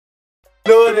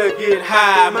Love to get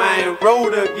high, man. Roll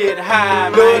to get high,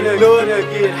 man. Love to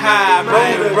get high,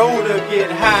 man. Roll to get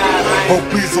high, man. Oh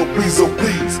please, oh please, oh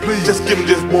please, please just give me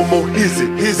just one more hizzy.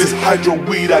 This hydro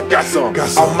weed, I got some.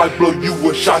 I might blow you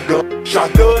a shotgun. Love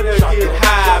to get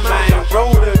high, man.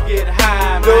 Roll to get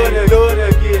high, man. Love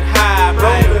to get high,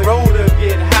 man. Roll to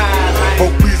get high, man.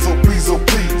 Oh please, oh please, oh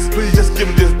please, please just give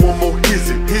me just one more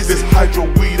hizzy. This hydro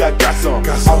weed, I got some.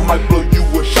 I might blow you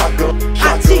a shotgun.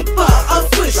 I cheap for a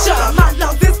swisher. My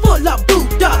lungs is full of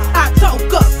Buddha. I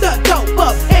choke up the dope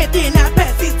up and then I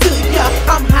pass it to ya.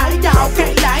 I'm high, y'all,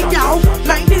 can't lie, y'all.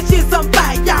 Man, this shit's on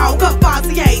fire, y'all. Cause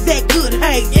Bossy ain't that good,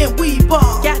 hey, and we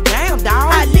bump. Goddamn,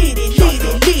 dawg. I lit it,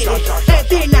 and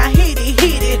then I hit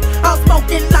it. I'm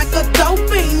smoking like a dope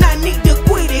fiend. I need to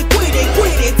quit it.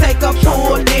 Take a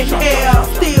pull in hell.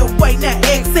 Still waiting to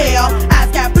exhale. I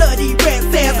got bloody red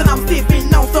cells and I'm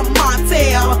sipping on some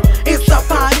Montel. It's a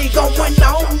party going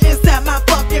on inside my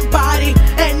fucking body,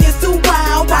 and it's too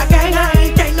wild. I can't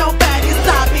hang, can't nobody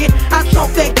stop it. I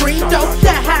smoke that green dope,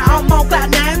 that high, I'm on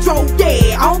cloud nitro,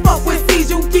 yeah. I don't fuck with seeds,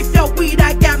 you keep your weed,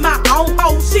 I got my own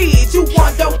whole shit. You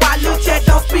wonder why Lil Chat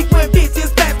don't speak when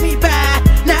bitches pass me by.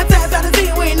 9 times out of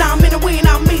 10 when I'm in the wind,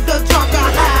 I'm either drunk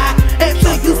or high.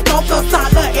 Until you smoke a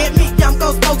holler at me, I'm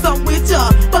gon' smoke some with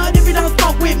ya. But if you don't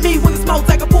smoke with me, when you smoke,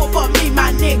 take a pull for me,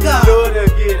 my nigga. Love to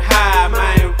get high,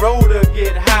 man. Roll to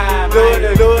get high,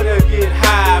 man. Love to get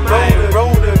high, man.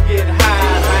 Roll to get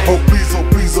high, man. Oh please, oh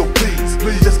please, oh please,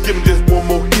 please just give me just one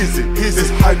more hizzy. This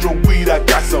hydro weed, I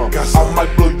got some. I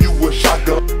might blow you a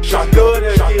shotgun. Love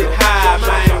to get high,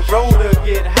 man. Roll to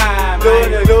get high,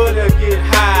 man. Love to get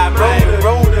high, man.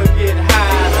 Roll to get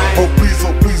high, man. Oh please,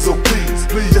 oh please, oh please,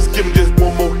 please just give me just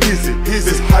one more hizzy.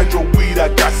 This hydro weed, I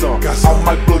got some. I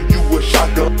might blow you a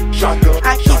shotgun.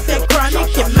 I keep that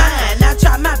chronic in mind. I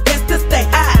try my best to stay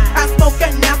high. I smoke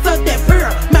an ounce of that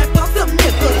pearl. Might fuck some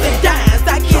nickels and dimes.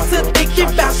 I get to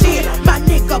thinking about shit. My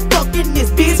nigga fucking this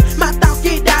bitch. My thoughts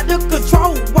get out of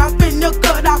control. I'm finna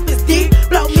cut off his dick.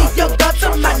 Blow me your guts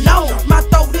on my nose. My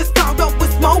throat is clogged up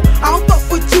with smoke. I don't fuck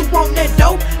with you on that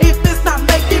dope if it's not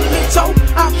making me choke.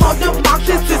 I'm on the mark,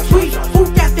 this is sweet. Who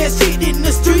got that shit in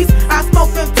the streets? I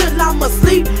smoke until I'm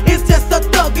asleep. It's just a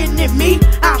thuggin' in me.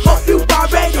 I hope you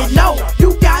already know.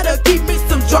 You gotta give me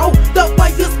some dro. The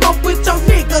way you smoke with your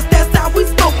niggas, that's how we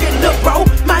smoking, the bro.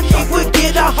 My nigga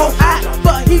get a whole high,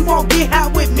 but he won't get high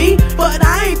with me. But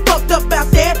I ain't fucked up about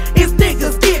that. It's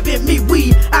niggas giving me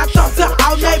weed. I talk to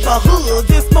all neighborhoods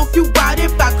and smoke you out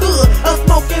if I could. A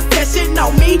smoking session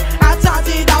on me, I charge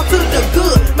it all to the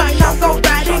good. Man, I'm gon'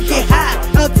 ride and get high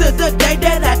until the day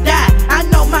that I die. I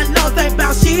know my nose ain't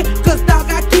bout shit, cause dog,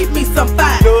 I keep me some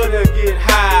fire. Love to get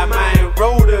high, man.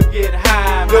 Roll to get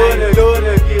high, man. Love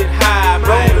to get high,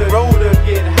 man. Roll to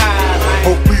get high, man.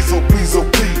 Oh please, oh please, oh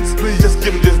please, please just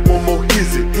give me just one more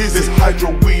hizzy. This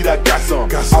hydro weed, I got some.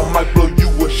 I might blow you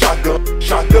a shotgun.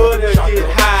 Love to get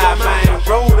high, man.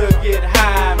 Roll to get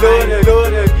high, man.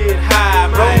 Love to get high,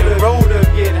 man. Roll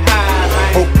to get high,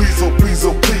 man. Oh please, oh please,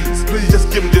 oh please, please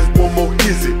just give me just one more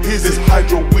hizzy. This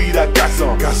hydro weed, I got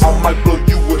some. I might blow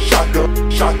you a shotgun.